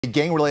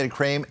Gang-related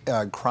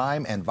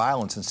crime and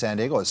violence in San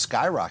Diego is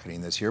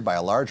skyrocketing this year by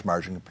a large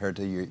margin compared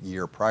to the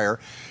year prior.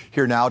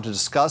 Here now to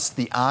discuss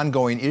the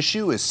ongoing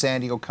issue is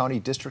San Diego County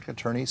District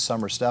Attorney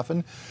Summer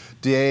Stephan.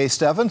 DA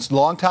Stephan,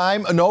 long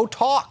time no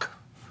talk.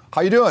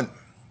 How you doing?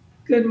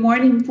 Good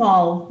morning,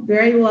 Paul.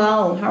 Very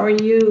well. How are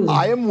you?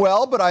 I am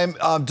well, but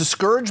I'm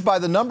discouraged by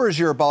the numbers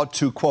you're about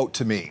to quote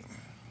to me.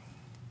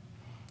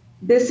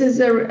 This is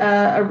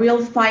a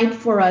real fight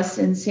for us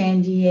in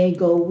San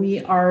Diego.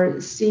 We are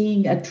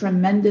seeing a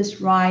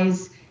tremendous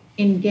rise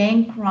in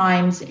gang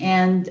crimes,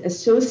 and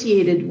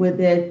associated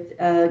with it,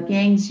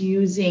 gangs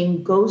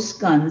using ghost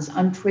guns,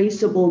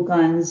 untraceable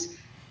guns,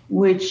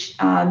 which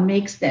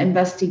makes the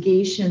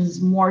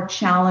investigations more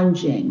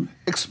challenging.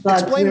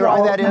 Explain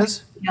why that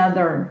is.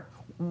 Together.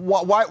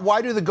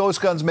 Why do the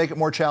ghost guns make it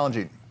more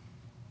challenging?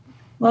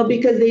 Well,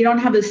 because they don't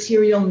have a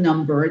serial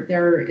number.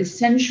 They're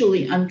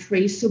essentially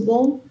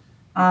untraceable.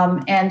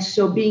 And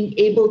so being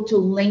able to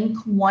link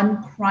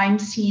one crime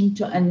scene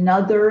to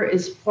another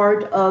is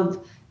part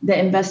of the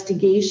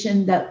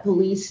investigation that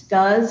police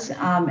does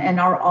and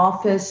our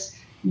office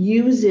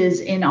uses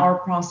in our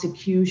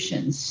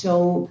prosecutions.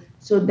 So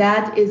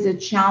that is a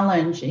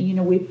challenge. You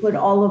know, we put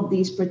all of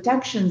these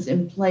protections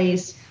in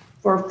place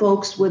for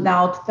folks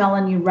without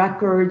felony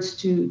records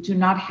to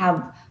not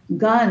have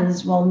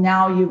guns. Well,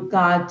 now you've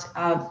got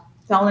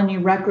felony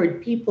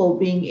record people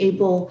being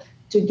able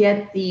to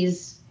get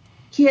these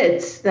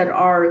kits that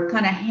are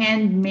kind of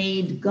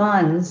handmade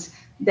guns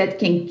that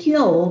can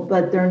kill,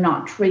 but they're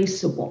not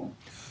traceable.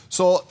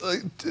 So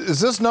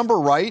is this number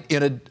right?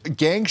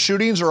 Gang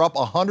shootings are up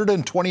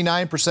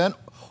 129%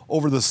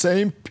 over the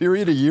same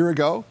period a year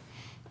ago?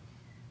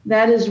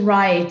 That is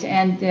right.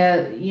 And,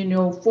 you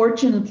know,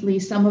 fortunately,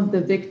 some of the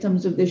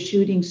victims of the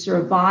shooting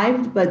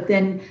survived, but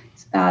then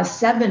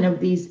 7 of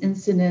these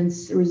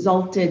incidents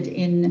resulted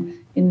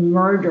in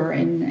murder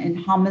and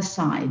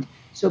homicide.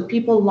 So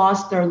people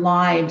lost their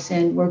lives,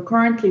 and we're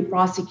currently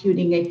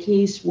prosecuting a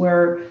case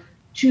where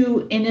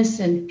 2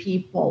 innocent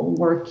people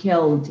were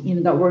killed, you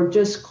know, that were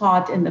just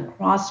caught in the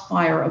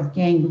crossfire of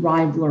gang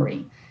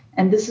rivalry.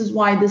 And this is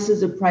why this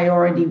is a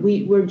priority.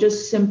 We're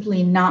just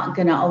simply not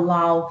going to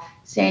allow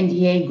San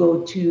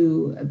Diego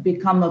to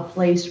become a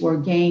place where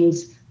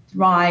gangs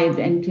thrive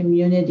and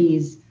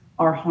communities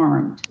are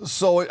harmed.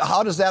 So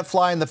how does that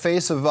fly in the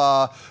face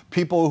of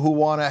people who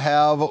want to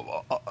have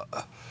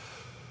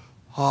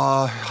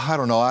I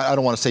don't know, I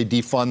don't want to say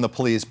defund the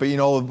police, but, you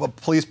know,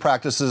 police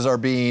practices are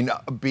being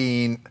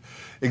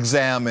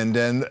examined,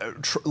 and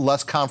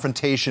less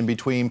confrontation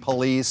between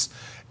police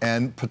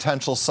and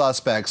potential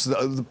suspects,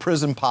 the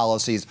prison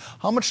policies.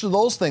 How much do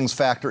those things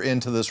factor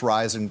into this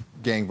rise in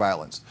gang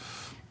violence?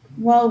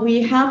 Well,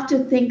 we have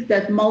to think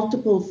that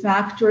multiple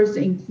factors,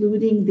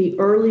 including the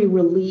early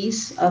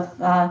release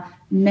of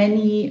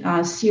many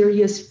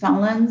serious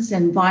felons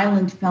and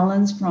violent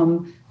felons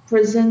from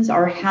prisons,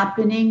 are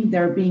happening.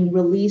 They're being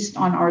released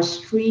on our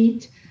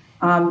street.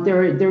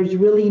 There's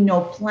really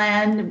no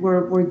plan.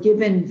 We're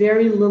given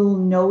very little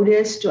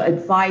notice to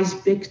advise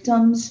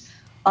victims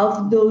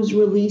of those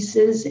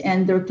releases,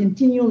 and they're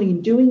continually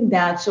doing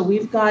that. So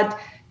we've got,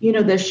 you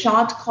know, the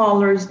shot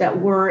callers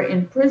that were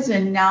in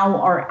prison now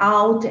are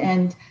out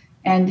and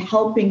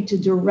helping to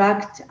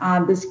direct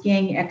this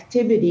gang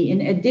activity,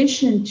 in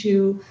addition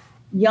to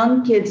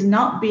young kids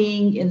not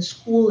being in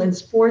school and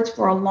sports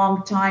for a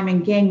long time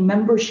and gang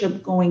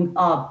membership going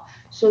up.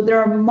 So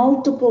there are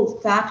multiple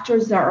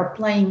factors that are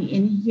playing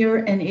in here,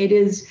 and it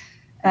is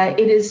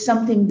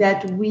something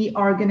that we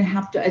are going to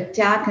have to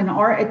attack and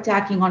are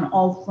attacking on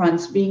all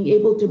fronts. Being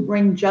able to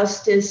bring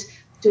justice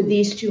to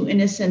these 2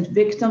 innocent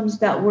victims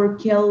that were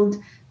killed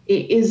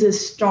is a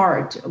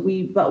start.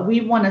 But we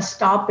want to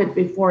stop it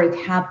before it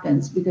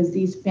happens, because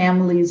these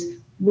families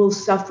will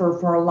suffer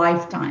for a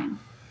lifetime.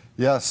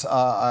 Yes,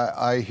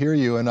 I hear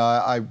you, and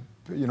I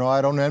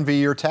don't envy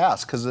your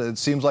task, because it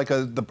seems like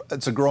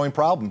it's a growing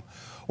problem.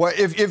 Well,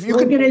 if you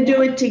we're going to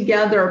do it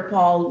together,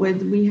 Paul.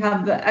 We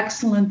have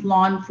excellent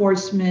law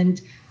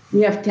enforcement.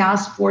 We have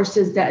task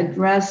forces that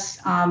address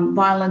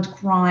violent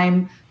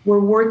crime. We're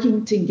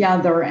working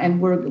together,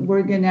 and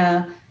we're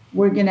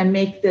gonna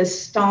make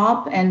this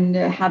stop and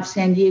have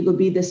San Diego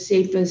be the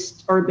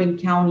safest urban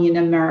county in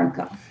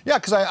America. Yeah,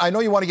 because I know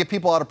you want to get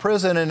people out of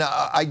prison, and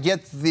I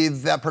get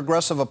that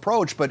progressive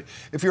approach, but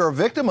if you're a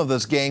victim of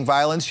this gang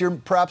violence, you're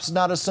perhaps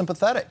not as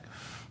sympathetic.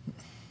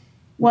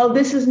 Well,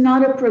 this is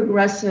not a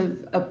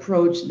progressive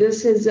approach.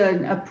 This is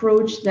an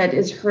approach that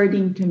is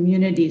hurting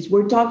communities.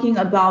 We're talking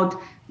about,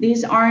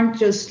 these aren't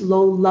just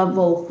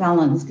low-level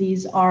felons.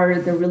 These are,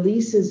 the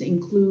releases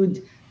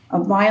include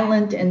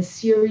violent and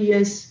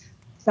serious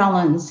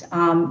felons.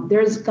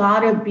 There's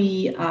gotta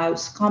be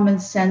common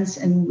sense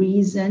and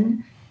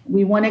reason.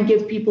 We want to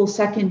give people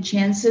second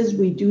chances.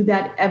 We do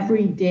that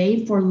every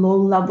day for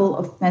low-level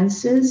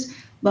offenses.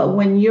 But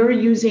when you're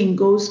using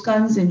ghost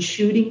guns and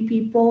shooting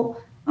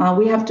people,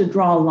 we have to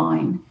draw a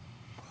line.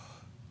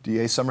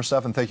 DA Summer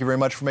Stephan, thank you very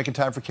much for making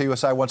time for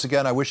KUSI once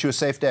again. I wish you a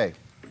safe day.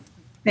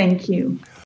 Thank you.